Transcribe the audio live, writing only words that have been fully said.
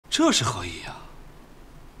这是何意呀？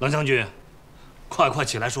冷将军，快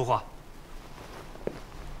起来说话。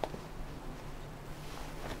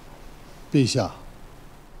陛下，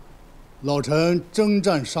老臣征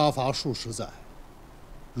战杀伐数十载，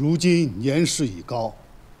如今年事已高，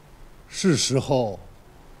是时候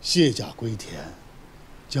卸甲归田，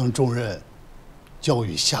将重任交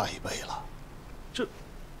予下一辈了。这，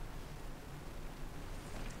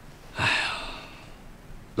哎呀，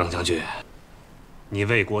冷将军，你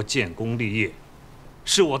为国建功立业，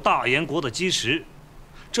是我大燕国的基石，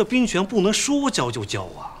这兵权不能说交就交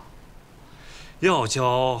啊，要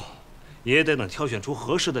交。 也得等挑选出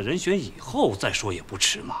合适的人选以后再说也不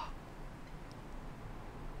迟嘛。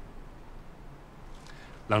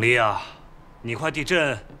冷离啊，你快替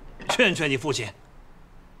朕劝劝你父亲。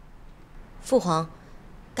父皇，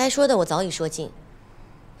该说的我早已说尽，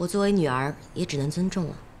我作为女儿也只能尊重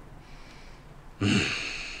了。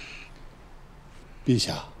陛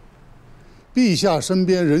下，陛下身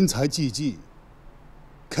边人才济济，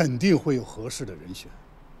肯定会有合适的人选。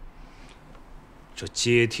 这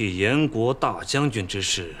接替延国大将军之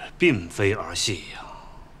事，并非儿戏呀。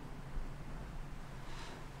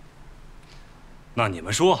那你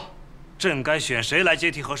们说，朕该选谁来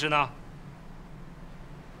接替合适呢？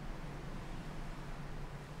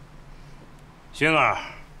轩儿，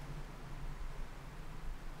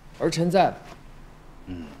儿臣在。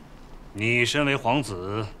你身为皇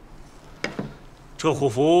子，这虎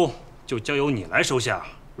符就交由你来收下，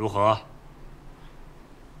如何？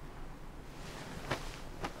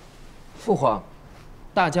 父皇，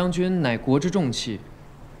大将军乃国之重器，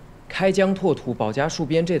开疆拓土、保家戍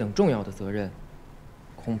边这等重要的责任，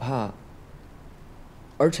恐怕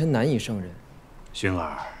儿臣难以胜任。勋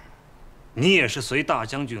儿，你也是随大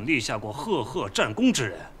将军立下过赫赫战功之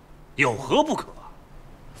人，有何不可？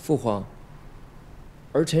父皇，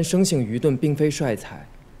儿臣生性愚钝，并非帅才，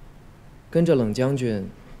跟着冷将军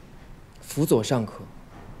辅佐尚可，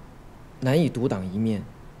难以独当一面，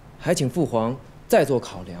还请父皇再做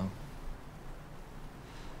考量。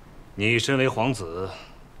 你身为皇子，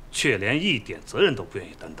却连一点责任都不愿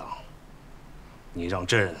意担当，你让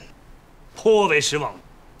朕颇为失望。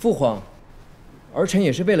父皇，儿臣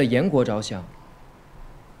也是为了燕国着想。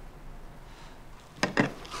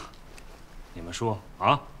你们说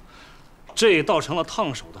啊，这倒成了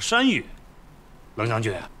烫手的山芋。冷将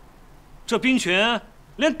军，这兵权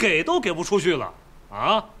连给都给不出去了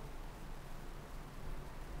啊！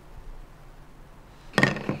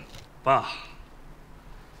爸。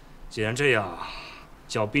 既然这样，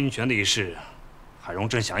交兵权的一事，还容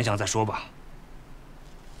朕想一想再说吧。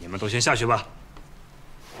你们都先下去吧。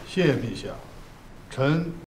谢陛下，臣